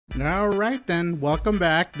All right then, welcome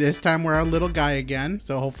back. This time we're our little guy again,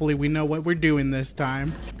 so hopefully we know what we're doing this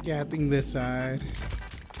time. Yeah, I think this side.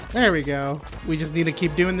 There we go. We just need to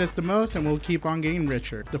keep doing this the most and we'll keep on getting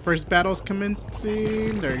richer. The first battle's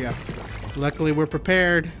commencing. There you go. Luckily we're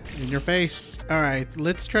prepared. In your face. All right,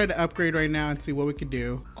 let's try to upgrade right now and see what we can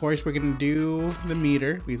do. Of course, we're gonna do the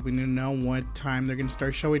meter because we need to know what time they're gonna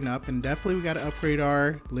start showing up, and definitely we gotta upgrade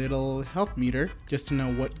our little health meter just to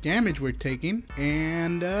know what damage we're taking.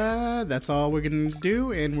 And that's all we're gonna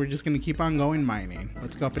do, and we're just gonna keep on going mining.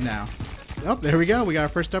 Let's go up and down. Oh, there we go. We got our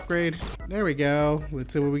first upgrade. There we go.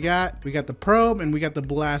 Let's see what we got. We got the probe and we got the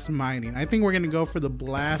blast mining. I think we're going to go for the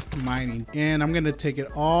blast mining. And I'm going to take it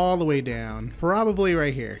all the way down. Probably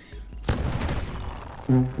right here.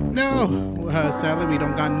 No! Sadly, we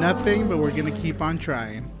don't got nothing, but we're going to keep on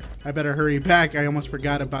trying. I better hurry back. I almost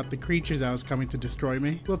forgot about the creatures that was coming to destroy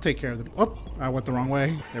me. We'll take care of them. Oh, I went the wrong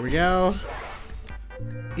way. There we go.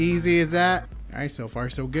 Easy as that. Alright, so far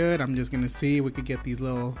so good. I'm just gonna see if we could get these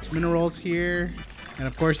little minerals here. And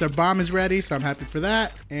of course our bomb is ready, so I'm happy for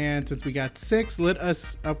that. And since we got 6, let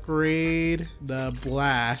us upgrade the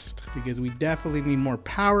blast because we definitely need more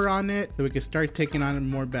power on it so we can start taking on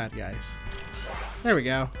more bad guys. There we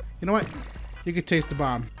go. You know what? You could taste the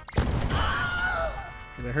bomb.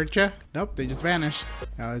 Did it hurt you? Nope, they just vanished.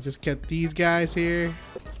 Now let's just get these guys here.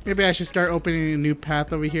 Maybe I should start opening a new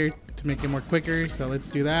path over here to make it more quicker, so let's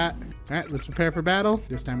do that. Alright, let's prepare for battle.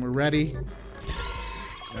 This time we're ready.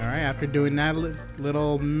 Alright, after doing that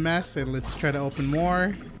little mess, and let's try to open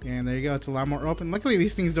more. And there you go, it's a lot more open. Luckily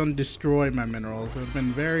these things don't destroy my minerals. It would have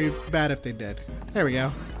been very bad if they did. There we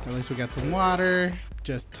go. At least we got some water.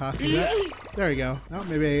 Just tossing that. There we go. Oh,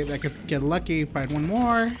 maybe I could get lucky, find one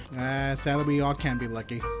more. Sadly we all can't be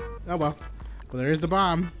lucky. Oh well. Well, there is the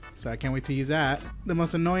bomb, so I can't wait to use that. The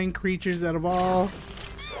most annoying creatures out of all.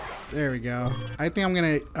 There we go. I think I'm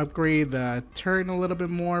gonna upgrade the turret a little bit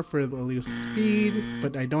more for a little speed,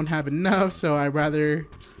 but I don't have enough, so I'd rather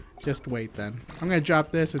just wait then. I'm gonna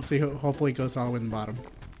drop this and see, hopefully it goes all the way in the bottom.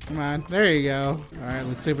 Come on, there you go. All right,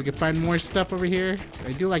 let's see if we can find more stuff over here.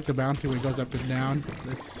 I do like the bouncy when it goes up and down.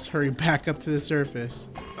 Let's hurry back up to the surface.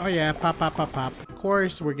 Oh yeah, pop, pop, pop, pop. Of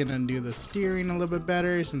course, we're gonna do the steering a little bit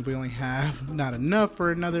better since we only have not enough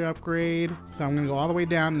for another upgrade. So I'm gonna go all the way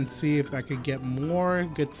down and see if I could get more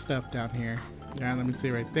good stuff down here. Yeah, let me see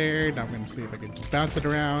right there. Now I'm gonna see if I can just bounce it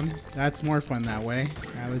around. That's more fun that way.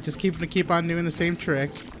 All right, let's just keep on doing the same trick.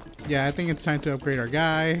 Yeah, I think it's time to upgrade our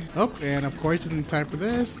guy. Oh, and of course it's time for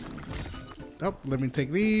this. Oh, let me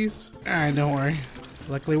take these. Alright, don't worry.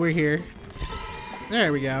 Luckily we're here.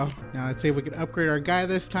 There we go. Now let's see if we can upgrade our guy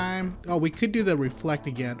this time. Oh, we could do the reflect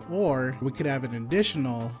again, or we could have an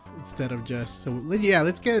additional instead of just, so yeah,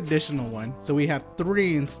 let's get additional one. So we have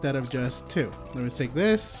 3 instead of just 2. Let me take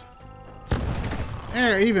this.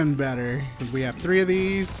 There, even better. Because we have 3 of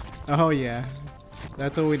these. Oh yeah.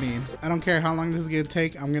 That's what we need. I don't care how long this is gonna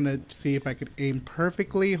take. I'm gonna see if I could aim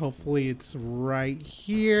perfectly. Hopefully it's right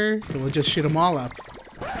here. So we'll just shoot them all up.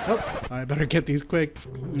 Oh, I better get these quick.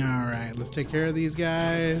 All right, let's take care of these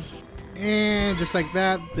guys. And just like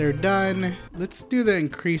that, they're done. Let's do the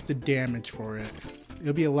increase the damage for it.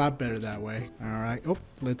 It'll be a lot better that way. All right, oh,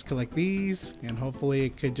 let's collect these. And hopefully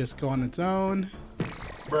it could just go on its own.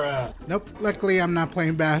 Bruh. Nope, luckily I'm not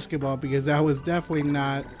playing basketball because that was definitely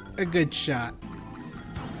not a good shot.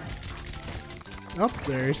 Oh,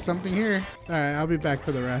 there's something here. Alright, I'll be back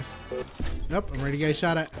for the rest. Nope, I'm ready to get a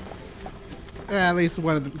shot at. At least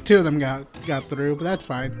 2 of them got through, but that's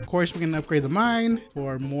fine. Of course, we're gonna upgrade the mine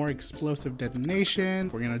for more explosive detonation.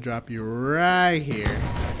 We're gonna drop you right here.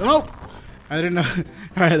 Oh! I didn't know.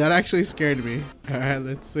 Alright, that actually scared me. Alright,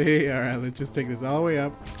 let's see. Alright, let's just take this all the way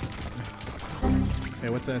up. Hey,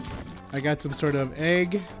 what's this? I got some sort of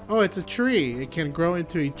egg. Oh, it's a tree. It can grow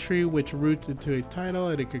into a tree which roots into a title,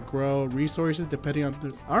 and it could grow resources depending on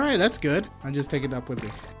the... Alright, that's good. I'll just take it up with me.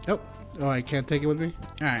 Oh, I can't take it with me?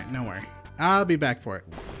 Alright, no worry. I'll be back for it.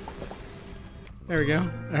 There we go.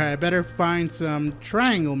 Alright, I better find some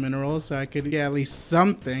triangle minerals so I could get at least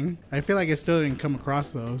something. I feel like I still didn't come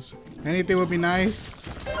across those. Anything would be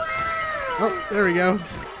nice. Oh, there we go.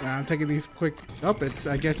 I'm taking these quick. Oh,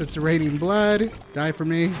 I guess it's raining blood. Die for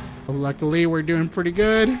me. Well, luckily, we're doing pretty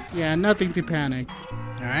good. Yeah, nothing to panic.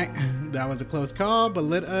 All right, that was a close call, but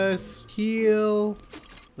let us heal.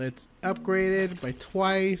 Let's upgrade it by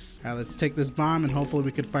twice. All right, let's take this bomb and hopefully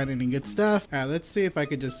we could find any good stuff. All right, let's see if I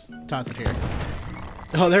could just toss it here.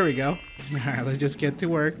 Oh, there we go. All right, let's just get to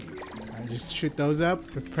work. Just shoot those up.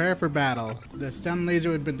 Prepare for battle. The stun laser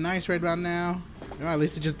would have been nice right about now. Oh, at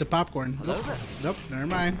least it's just the popcorn. Nope, never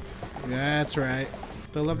mind. That's right.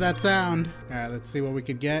 Still love that sound. All right, let's see what we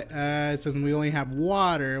could get. It says we only have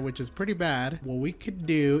water, which is pretty bad. What we could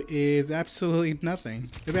do is absolutely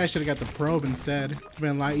nothing. Maybe I should have got the probe instead. It's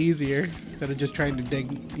been a lot easier instead of just trying to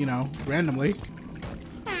dig, you know, randomly.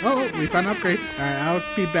 Oh, we found an upgrade. All right,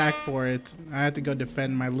 I'll be back for it. I have to go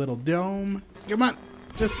defend my little dome. Come on,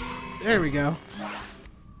 just, there we go.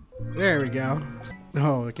 There we go.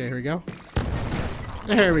 Oh, okay, here we go.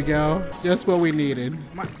 There we go. Just what we needed.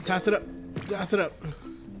 Come on, toss it up. Toss it up.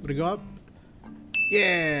 Would it go up?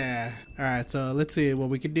 Yeah. All right, so let's see what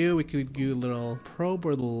we could do. We could do a little probe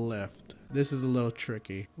or the lift. This is a little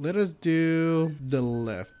tricky. Let us do the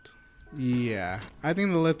lift. Yeah, I think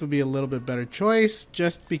the lift would be a little bit better choice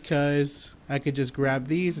just because I could just grab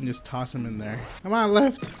these and just toss them in there. Come on,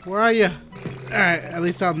 lift. Where are you? All right, at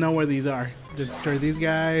least I'll know where these are. Just destroy these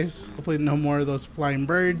guys. Hopefully no more of those flying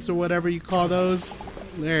birds or whatever you call those.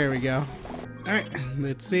 There we go. All right,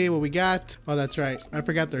 let's see what we got. Oh, that's right. I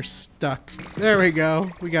forgot they're stuck. There we go.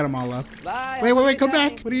 We got them all up. Bye, wait, come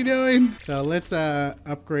back. What are you doing? So let's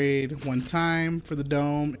upgrade one time for the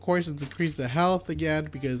dome. Of course, it's increased the health again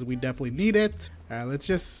because we definitely need it. All right, let's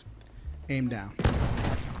just aim down.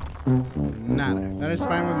 Nada. That is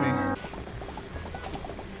fine with me.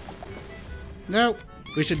 Nope.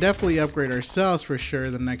 We should definitely upgrade ourselves for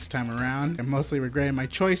sure the next time around. I'm mostly regretting my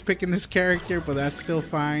choice picking this character, but that's still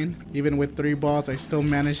fine. Even with 3 balls, I still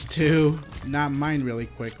managed to not mine really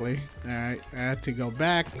quickly. Alright, I had to go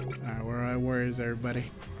back. Alright, where is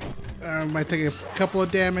everybody? I might take a couple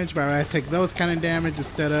of damage, but I might take those kind of damage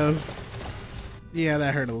instead of... Yeah,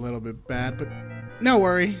 that hurt a little bit bad, but no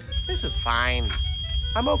worry. This is fine.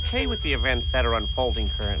 I'm okay with the events that are unfolding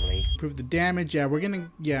currently. Improve the damage. Yeah, we're gonna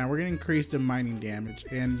increase the mining damage.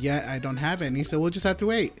 And yet I don't have any, so we'll just have to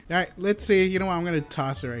wait. Alright, let's see. You know what? I'm gonna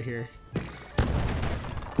toss it right here.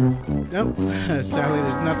 Nope. Sadly,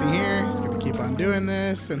 there's nothing here. It's gonna keep on doing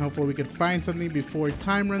this, and hopefully we can find something before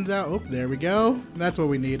time runs out. Oh, there we go. That's what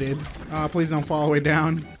we needed. Please don't fall all the way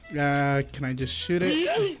down. Can I just shoot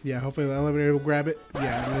it? Yeah, hopefully the elevator will grab it.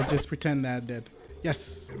 Yeah, let's just pretend that it did.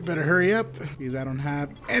 Yes, better hurry up because I don't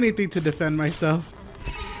have anything to defend myself.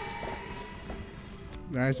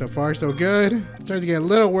 All right, so far so good. Starting to get a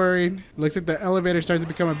little worried. Looks like the elevator starts to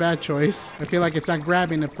become a bad choice. I feel like it's not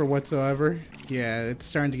grabbing it for whatsoever. Yeah, it's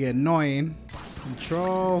starting to get annoying.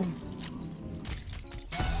 Control.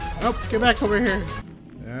 Oh, get back over here.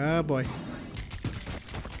 Oh boy.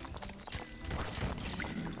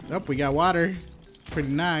 Oh, we got water. Pretty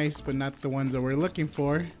nice, but not the ones that we're looking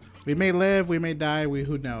for. We may live, we may die,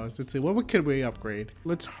 who knows. Let's see, what could we upgrade?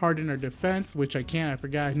 Let's harden our defense, which I can't. I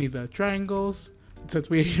forgot I need the triangles.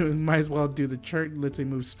 Since we might as well do the chart, let's say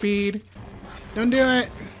move speed. Don't do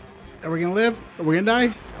it. Are we gonna live? Are we gonna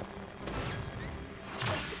die?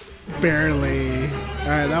 Barely. All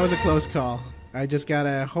right, that was a close call. I just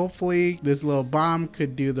gotta, hopefully this little bomb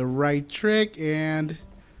could do the right trick and...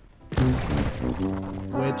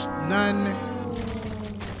 Which none.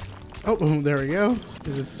 Oh, there we go.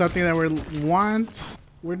 Is it something that we want?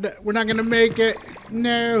 We're not gonna make it.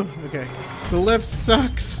 No. Okay. The lift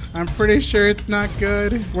sucks. I'm pretty sure it's not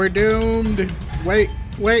good. We're doomed.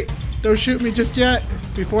 Wait. Don't shoot me just yet.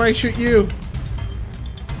 Before I shoot you.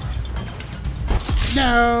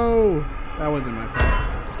 No. That wasn't my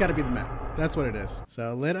fault. It's gotta be the map. That's what it is.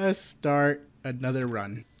 So let us start another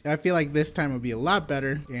run. I feel like this time will be a lot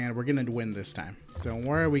better, and we're gonna win this time. Don't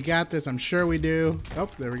worry, we got this. I'm sure we do. Oh,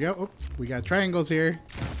 there we go. Oh, we got triangles here.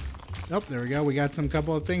 Oh, there we go. We got some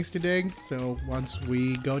couple of things to dig. So once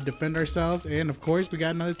we go defend ourselves, and of course we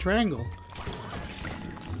got another triangle.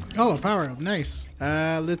 Oh, a power up. Nice.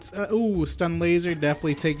 Let's, ooh, stun laser.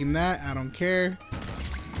 Definitely taking that. I don't care.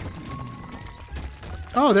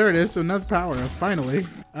 Oh, there it is. Another power up. Finally.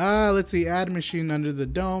 Let's see. Add machine under the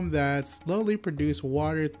dome that slowly produce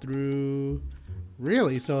water through...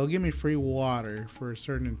 Really? So it'll give me free water for a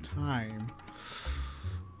certain time.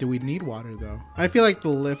 Do we need water though? I feel like the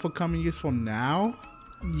lift will come in useful now.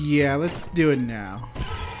 Yeah, let's do it now.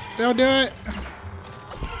 Don't do it.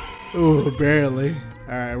 Ooh, barely.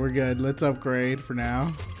 All right, we're good. Let's upgrade for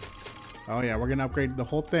now. Oh yeah, we're gonna upgrade the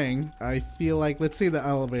whole thing. I feel like, let's see the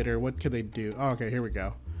elevator. What could they do? Oh, okay, here we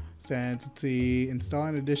go. Let's see, install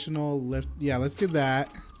an additional lift. Yeah, let's do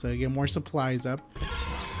that. So you get more supplies up.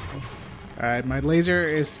 Alright, my laser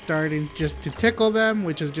is starting just to tickle them,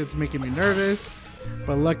 which is just making me nervous.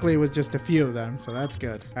 But luckily it was just a few of them, so that's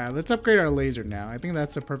good. Alright, let's upgrade our laser now. I think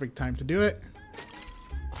that's the perfect time to do it.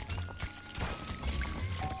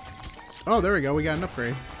 Oh, there we go. We got an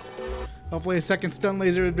upgrade. Hopefully a second stun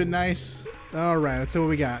laser would have been nice. Alright, let's see what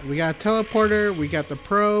we got. We got a teleporter. We got the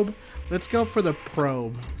probe. Let's go for the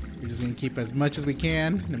probe. We're just going to keep as much as we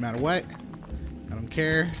can, no matter what. I don't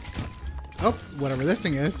care. Oh, whatever this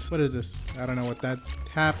thing is. What is this? I don't know what that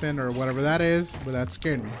happened or whatever that is, but that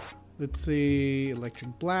scared me. Let's see.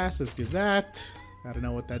 Electric Blast. Let's do that. I don't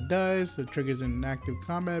know what that does. It triggers an active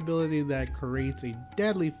combat ability that creates a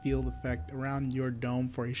deadly field effect around your dome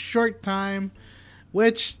for a short time,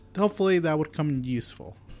 which hopefully that would come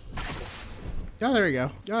useful. Oh, there we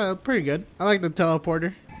go. Oh, pretty good. I like the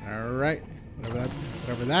teleporter. All right.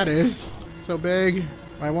 Whatever that is. It's so big.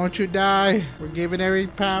 Why won't you die? We're giving every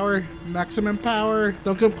power. Maximum power.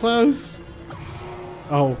 Don't come close.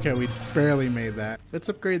 Oh, okay. We barely made that. Let's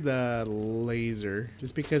upgrade the laser.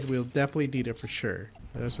 Just because we'll definitely need it for sure.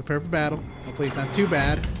 Let us prepare for battle. Hopefully it's not too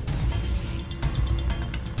bad.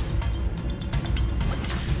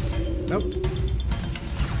 Nope.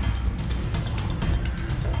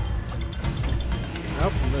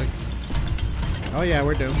 Oh, look. Oh yeah,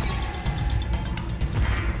 we're doomed.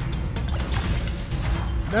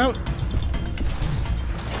 Nope.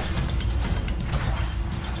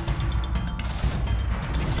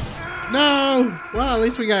 No! Well, at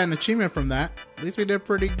least we got an achievement from that. At least we did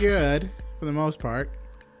pretty good for the most part.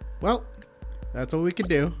 Well, that's what we could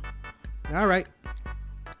do. All right.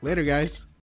 Later, guys.